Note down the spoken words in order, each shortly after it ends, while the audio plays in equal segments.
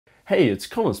Hey, it's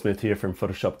Colin Smith here from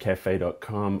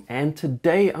PhotoshopCafe.com, and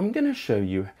today I'm going to show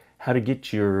you how to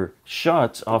get your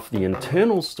shots off the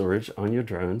internal storage on your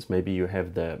drones. Maybe you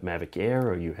have the Mavic Air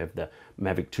or you have the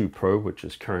Mavic 2 Pro, which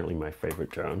is currently my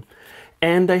favorite drone,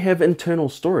 and they have internal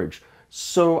storage.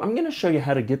 So I'm going to show you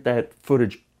how to get that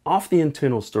footage off the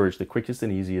internal storage the quickest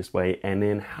and easiest way, and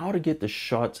then how to get the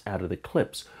shots out of the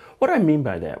clips. What I mean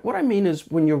by that? What I mean is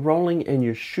when you're rolling and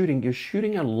you're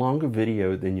shooting a longer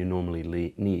video than you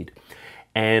normally need.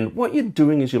 And what you're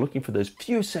doing is you're looking for those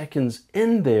few seconds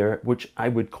in there, which I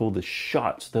would call the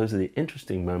shots. Those are the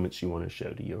interesting moments you want to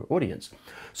show to your audience.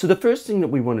 So the first thing that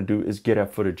we want to do is get our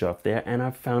footage off there, and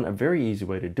I've found a very easy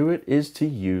way to do it is to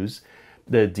use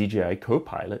the DJI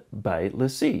Copilot by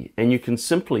LaCie. And you can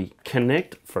simply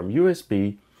connect from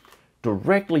USB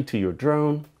directly to your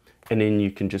drone, and then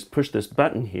you can just push this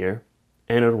button here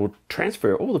and it will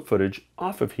transfer all the footage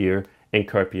off of here and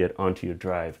copy it onto your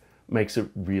drive. Makes it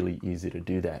really easy to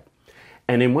do that.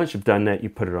 And then once you've done that, you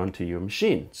put it onto your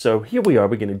machine. So here we are,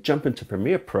 we're going to jump into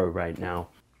Premiere Pro right now.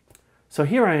 So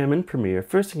here I am in Premiere.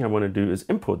 First thing I want to do is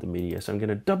import the media. So I'm going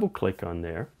to double click on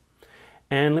there.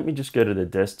 And let me just go to the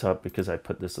desktop because I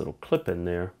put this little clip in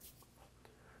there.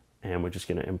 And we're just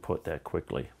going to import that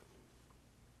quickly.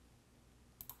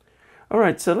 All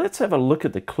right, so let's have a look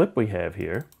at the clip we have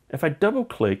here. If I double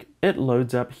click, it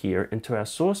loads up here into our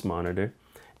source monitor,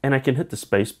 and I can hit the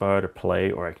space bar to play,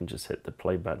 or I can just hit the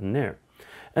play button there.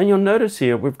 And you'll notice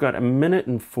here, we've got 1:40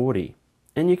 minutes.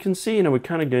 And you can see, we're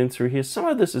kind of going through here. Some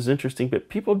of this is interesting, but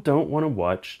people don't want to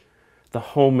watch the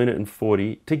whole 1:40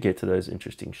 minutes to get to those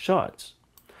interesting shots.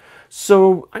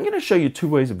 So I'm going to show you two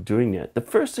ways of doing that. The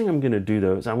first thing I'm going to do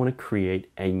though, is I want to create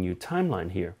a new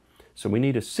timeline here. So we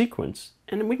need a sequence,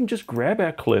 and then we can just grab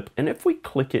our clip, and if we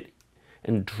click it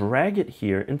and drag it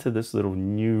here into this little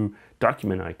new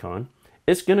document icon,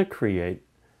 it's going to create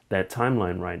that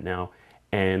timeline right now,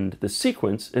 and the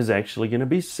sequence is actually going to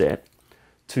be set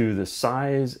to the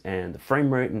size and the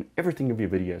frame rate and everything of your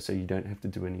video, so you don't have to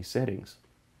do any settings.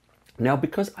 Now,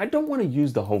 because I don't want to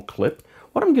use the whole clip,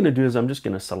 what I'm going to do is I'm just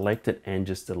going to select it and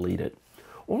just delete it.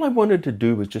 All I wanted to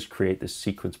do was just create this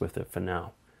sequence with it for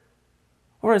now.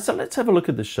 All right, so let's have a look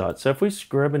at the shot. So if we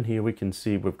scrub in here, we can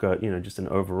see we've got, just an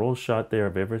overall shot there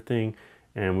of everything.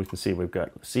 And we can see we've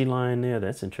got the sea lion there.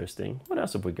 That's interesting. What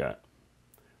else have we got?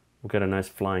 We've got a nice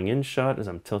flying in shot as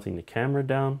I'm tilting the camera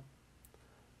down.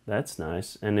 That's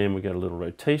nice. And then we got a little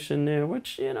rotation there,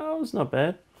 which, is not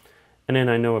bad. And then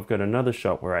I know I've got another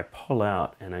shot where I pull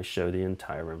out and I show the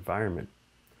entire environment.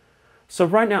 So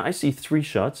right now I see 3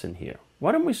 shots in here.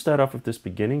 Why don't we start off with this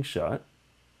beginning shot?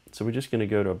 So we're just going to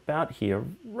go to about here,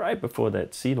 right before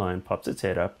that sea lion pops its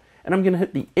head up. And I'm going to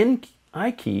hit the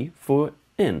I key for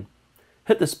in.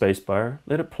 Hit the space bar,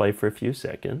 let it play for a few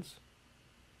seconds.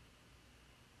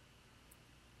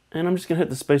 And I'm just going to hit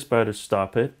the space bar to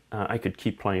stop it. I could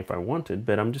keep playing if I wanted,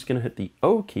 but I'm just going to hit the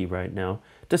O key right now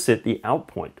to set the out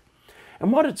point.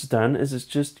 And what it's done is it's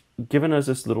just given us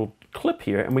this little clip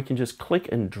here, and we can just click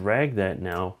and drag that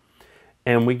now,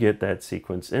 and we get that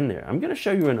sequence in there. I'm going to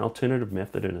show you an alternative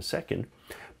method in a second,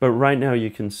 but right now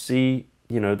you can see,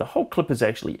 the whole clip is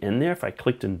actually in there. If I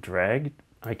clicked and dragged,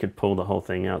 I could pull the whole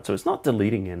thing out. So it's not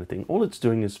deleting anything. All it's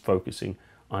doing is focusing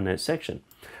on that section.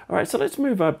 All right, so let's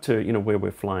move up to, where we're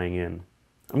flying in.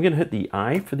 I'm going to hit the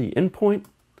I for the in point,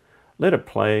 let it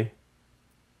play.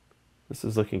 This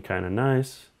is looking kind of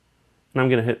nice. And I'm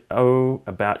going to hit O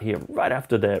about here, right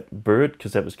after that bird,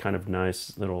 because that was kind of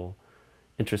nice little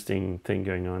interesting thing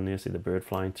going on there. See the bird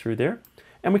flying through there.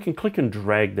 And we can click and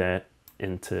drag that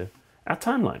into our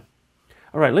timeline.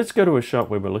 All right, let's go to a shot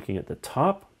where we're looking at the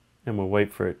top, and we'll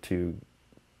wait for it to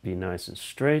be nice and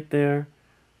straight there.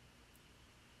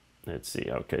 Let's see.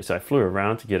 Okay, so I flew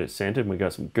around to get it centered, and we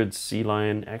got some good sea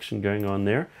lion action going on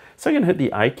there. So I'm going to hit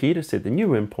the I key to set the new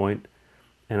endpoint,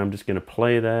 and I'm just going to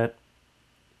play that,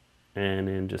 and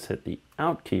then just hit the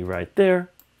out key right there.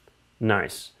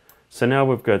 Nice. So now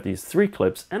we've got these 3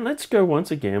 clips, and let's go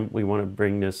once again. We want to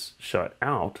bring this shot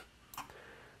out.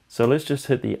 So let's just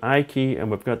hit the I key, and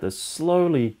we've got this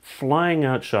slowly flying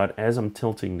out shot as I'm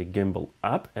tilting the gimbal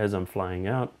up as I'm flying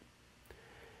out.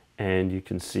 And you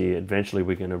can see eventually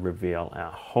we're going to reveal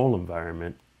our whole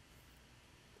environment.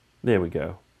 There we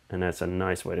go. And that's a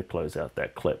nice way to close out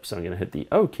that clip. So I'm going to hit the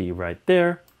O key right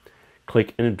there,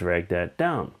 click and drag that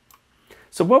down.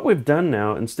 So what we've done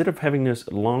now, instead of having this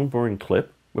long boring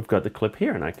clip, we've got the clip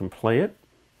here, and I can play it.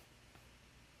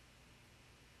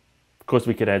 Of course,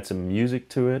 we could add some music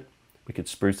to it. We could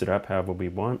spruce it up however we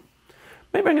want.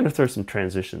 Maybe I'm going to throw some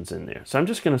transitions in there. So I'm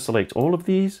just going to select all of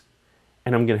these,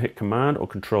 and I'm going to hit Command or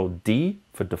Control D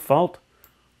for default.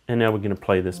 And now we're going to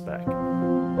play this back.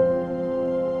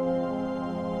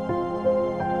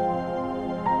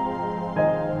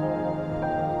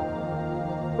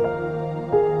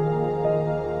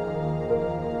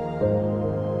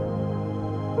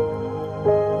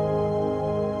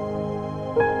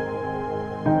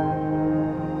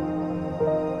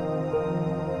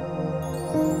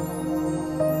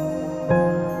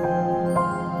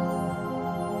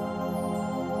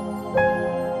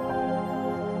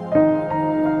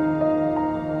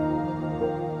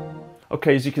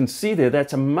 Okay, as you can see there,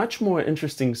 that's a much more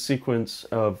interesting sequence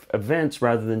of events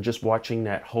rather than just watching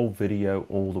that whole video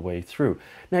all the way through.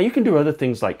 Now you can do other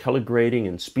things like color grading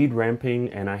and speed ramping,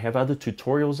 and I have other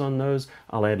tutorials on those.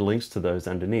 I'll add links to those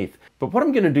underneath. But what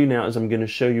I'm going to do now is I'm going to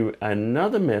show you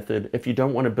another method if you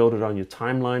don't want to build it on your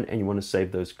timeline and you want to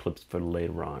save those clips for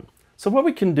later on. So what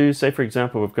we can do, say for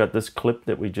example, we've got this clip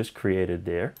that we just created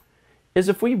there, is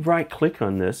if we right click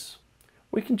on this,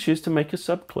 we can choose to make a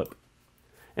subclip.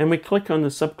 And we click on the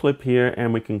subclip here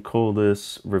and we can call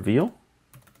this reveal.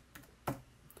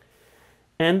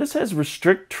 And this has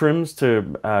restrict trims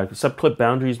to subclip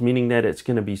boundaries, meaning that it's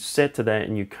going to be set to that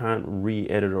and you can't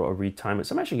re-edit or retime it.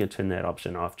 So I'm actually going to turn that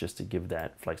option off just to give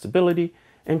that flexibility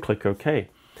and click OK.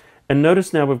 And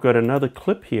notice now we've got another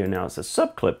clip here. Now it's a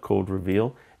subclip called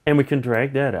reveal and we can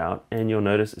drag that out and you'll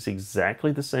notice it's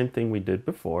exactly the same thing we did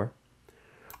before.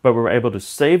 But we're able to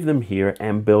save them here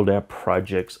and build our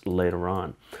projects later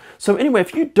on. So anyway,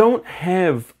 if you don't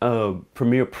have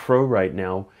Premiere Pro right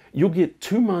now, you'll get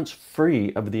 2 months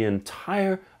free of the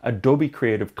entire Adobe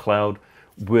Creative Cloud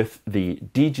with the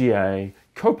DJI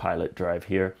Copilot drive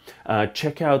here.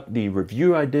 Check out the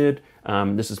review I did.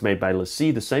 This is made by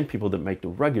LaCie, the same people that make the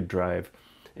rugged drive.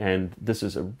 And this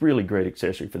is a really great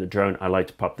accessory for the drone. I like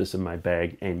to pop this in my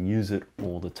bag and use it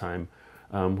all the time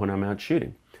when I'm out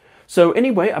shooting. So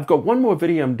anyway, I've got one more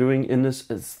video I'm doing in this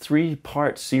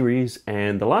 3-part series,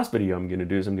 and the last video I'm going to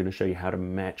do is I'm going to show you how to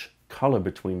match color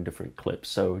between different clips,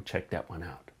 so check that one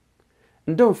out.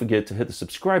 And don't forget to hit the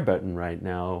subscribe button right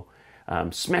now,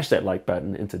 smash that like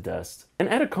button into dust, and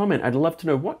add a comment. I'd love to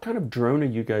know what kind of drone are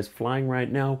you guys flying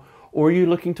right now, or are you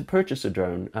looking to purchase a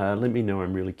drone? Let me know,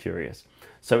 I'm really curious.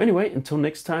 So anyway, until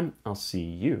next time, I'll see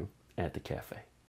you at the cafe.